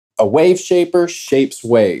A Waveshaper shapes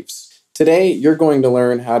waves. Today, you're going to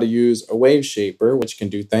learn how to use a Waveshaper, which can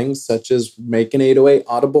do things such as make an 808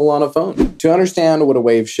 audible on a phone. To understand what a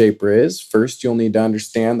Waveshaper is, first you'll need to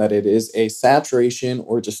understand that it is a saturation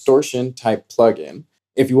or distortion type plugin.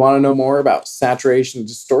 If you want to know more about saturation and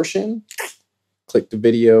distortion, click the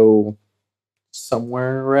video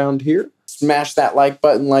somewhere around here. Smash that like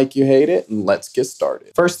button like you hate it, and let's get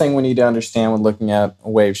started. First thing we need to understand when looking at a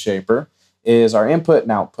Waveshaper is our input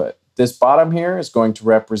and output. This bottom here is going to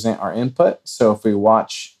represent our input. So if we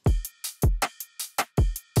watch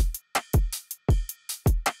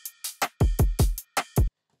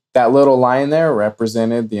that little line there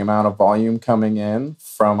represented the amount of volume coming in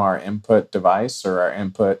from our input device or our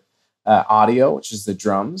input audio, which is the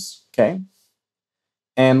drums, okay?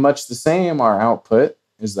 And much the same, our output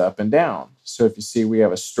is the up and down. So if you see we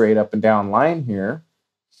have a straight up and down line here,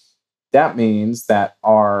 that means that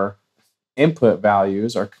our input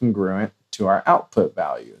values are congruent to our output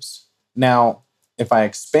values. Now, if I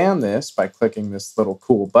expand this by clicking this little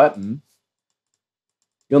cool button,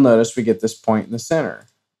 you'll notice we get this point in the center.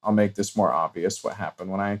 I'll make this more obvious what happened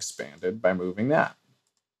when I expanded by moving that.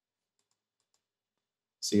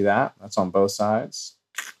 See that? That's on both sides.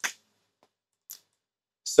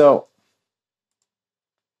 So,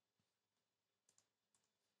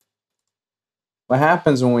 what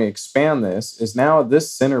happens when we expand this is now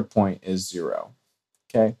this center point is 0,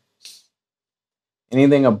 okay?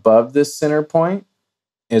 Anything above this center point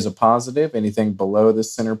is a positive. Anything below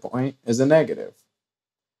this center point is a negative.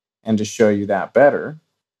 And to show you that better,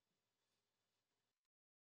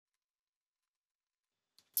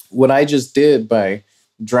 what I just did by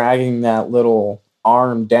dragging that little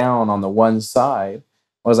arm down on the one side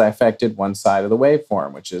was I affected one side of the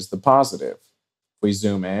waveform, which is the positive. If we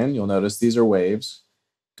zoom in, you'll notice these are waves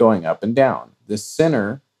going up and down. This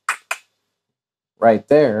center right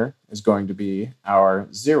there is going to be our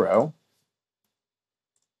 0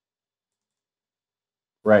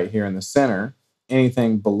 right here in the center.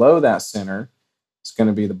 Anything below that center is going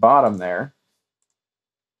to be the bottom there.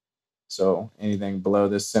 So anything below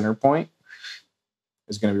this center point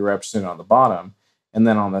is going to be represented on the bottom. And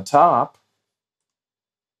then on the top,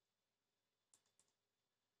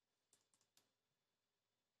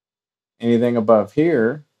 anything above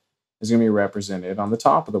here is going to be represented on the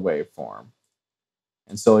top of the waveform.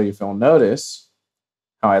 And so if you'll notice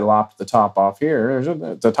how I lopped the top off here,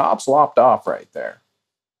 the top's lopped off right there.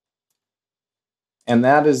 And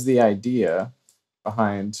that is the idea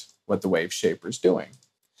behind what the Waveshaper is doing.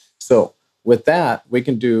 So with that, we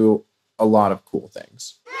can do a lot of cool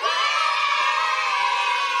things.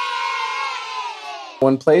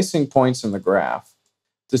 When placing points in the graph,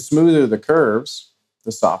 the smoother the curves,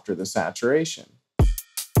 the softer the saturation.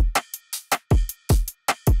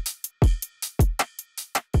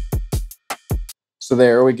 So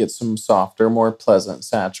there we get some softer, more pleasant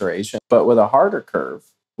saturation. But with a harder curve,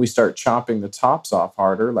 we start chopping the tops off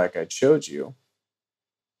harder like I showed you.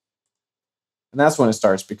 And that's when it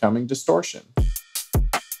starts becoming distortion.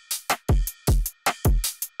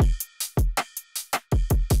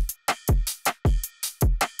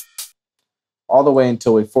 All the way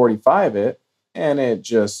until we 45 it, and it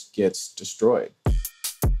just gets destroyed.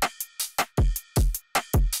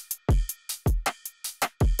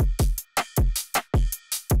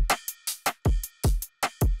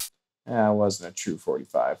 That wasn't a true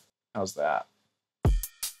 45. How's that?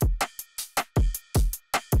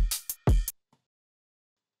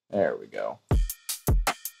 There we go.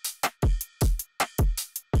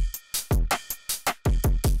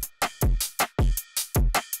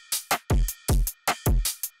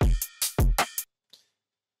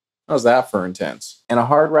 How's that for intense? And a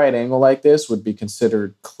hard right angle like this would be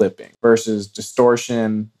considered clipping versus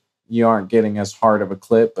distortion. You aren't getting as hard of a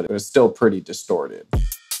clip, but it was still pretty distorted.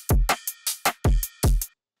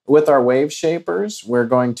 With our Waveshapers, we're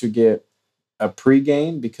going to get a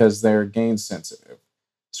pre-gain because they're gain sensitive.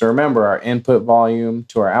 So remember our input volume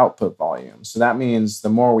to our output volume. So that means the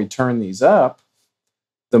more we turn these up,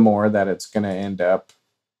 the more that it's going to end up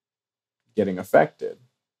getting affected.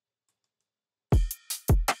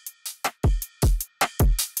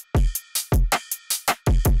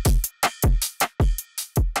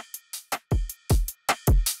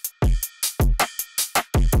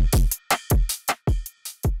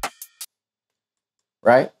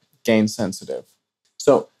 Right? Gain sensitive.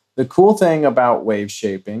 So the cool thing about wave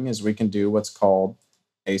shaping is we can do what's called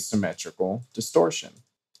asymmetrical distortion.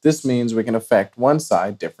 This means we can affect one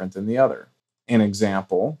side different than the other. An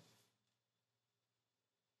example,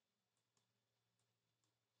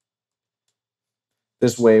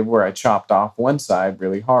 this wave where I chopped off one side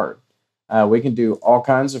really hard. We can do all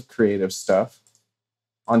kinds of creative stuff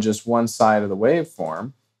on just one side of the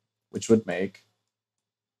waveform, which would make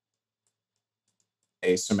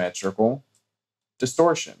asymmetrical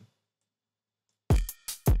distortion.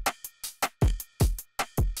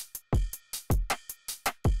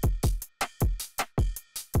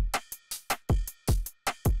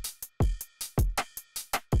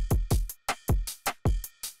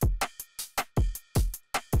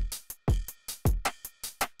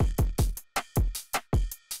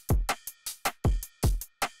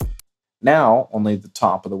 Now, only the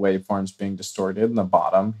top of the waveform is being distorted and the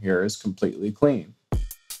bottom here is completely clean.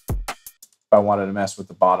 If I wanted to mess with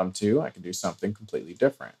the bottom too, I could do something completely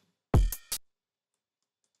different.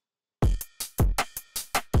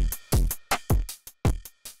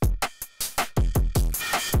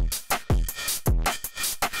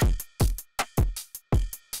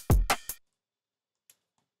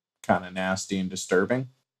 Kind of nasty and disturbing.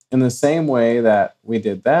 In the same way that we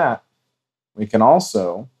did that, we can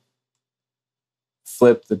also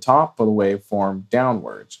flip the top of the waveform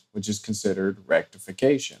downwards, which is considered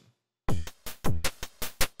rectification.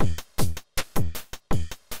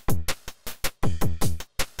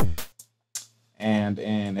 And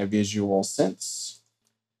in a visual sense,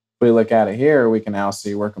 if we look at it here, we can now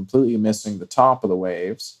see we're completely missing the top of the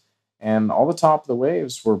waves, and all the top of the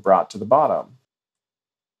waves were brought to the bottom.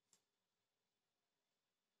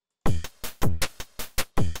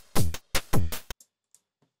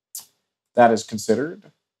 That is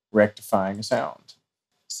considered rectifying a sound.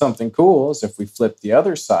 Something cool is if we flip the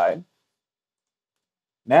other side,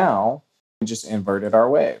 now we just inverted our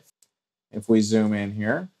wave. If we zoom in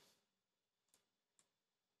here,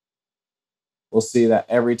 we'll see that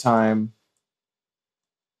every time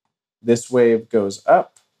this wave goes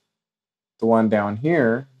up, the one down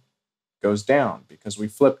here goes down because we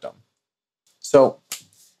flipped them. So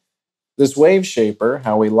this Waveshaper,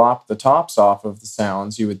 how we lop the tops off of the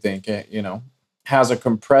sounds, you would think it, has a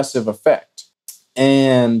compressive effect.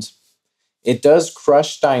 And it does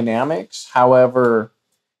crush dynamics. However,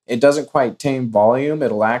 it doesn't quite tame volume.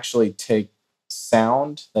 It'll actually take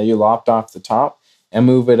sound that you lopped off the top and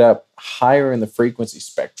move it up higher in the frequency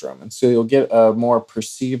spectrum. And so you'll get a more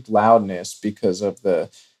perceived loudness because of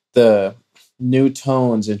the new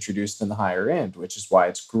tones introduced in the higher end, which is why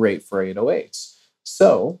it's great for 808s.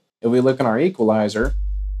 So if we look in our equalizer,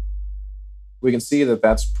 we can see that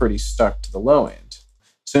that's pretty stuck to the low end.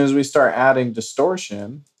 As soon as we start adding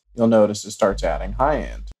distortion, you'll notice it starts adding high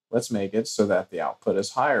end. Let's make it so that the output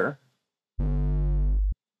is higher.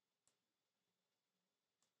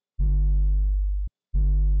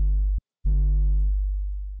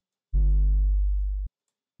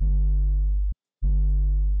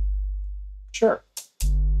 Sure.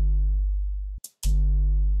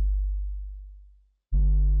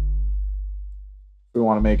 We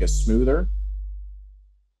want to make it smoother.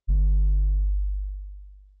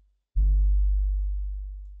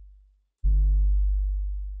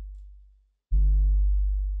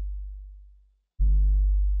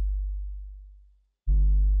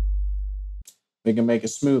 We can make it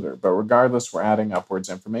smoother, but regardless, we're adding upwards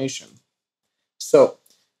information. So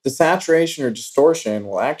the saturation or distortion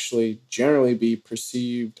will actually generally be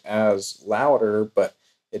perceived as louder, but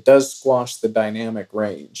it does squash the dynamic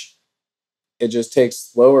range. It just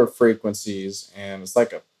takes lower frequencies, and it's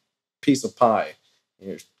like a piece of pie.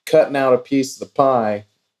 You're cutting out a piece of the pie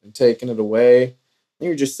and taking it away, and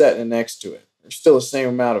you're just setting it next to it. There's still the same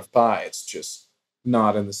amount of pie. It's just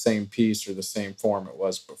not in the same piece or the same form it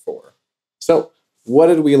was before. So what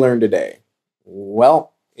did we learn today?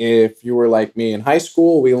 Well, if you were like me in high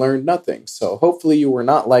school, we learned nothing. So hopefully you were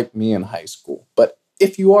not like me in high school. But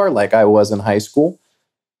if you are like I was in high school,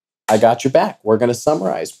 I got your back. We're going to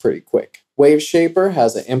summarize pretty quick. Waveshaper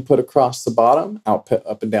has an input across the bottom, output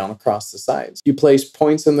up and down across the sides. You place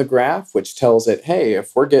points in the graph, which tells it, hey,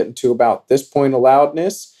 if we're getting to about this point of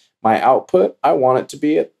loudness, my output, I want it to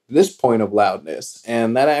be at this point of loudness.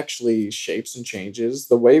 And that actually shapes and changes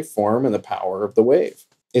the waveform and the power of the wave.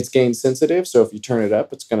 It's gain sensitive, so if you turn it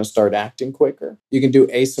up, it's going to start acting quicker. You can do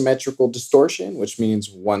asymmetrical distortion, which means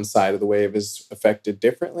one side of the wave is affected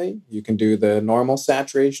differently. You can do the normal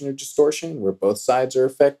saturation or distortion, where both sides are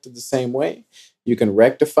affected the same way. You can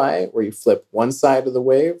rectify it, where you flip one side of the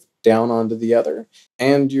wave down onto the other,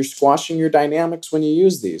 and you're squashing your dynamics when you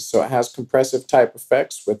use these, so it has compressive type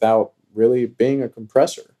effects without really being a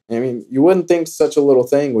compressor. I mean, you wouldn't think such a little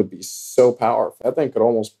thing would be so powerful. That thing could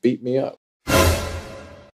almost beat me up.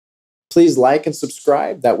 Please like and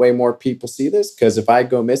subscribe. That way more people see this, because if I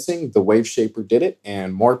go missing, the Waveshaper did it,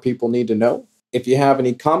 and more people need to know. If you have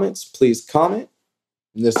any comments, please comment.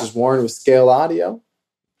 And this is Warren with Scale Audio.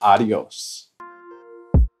 Adios.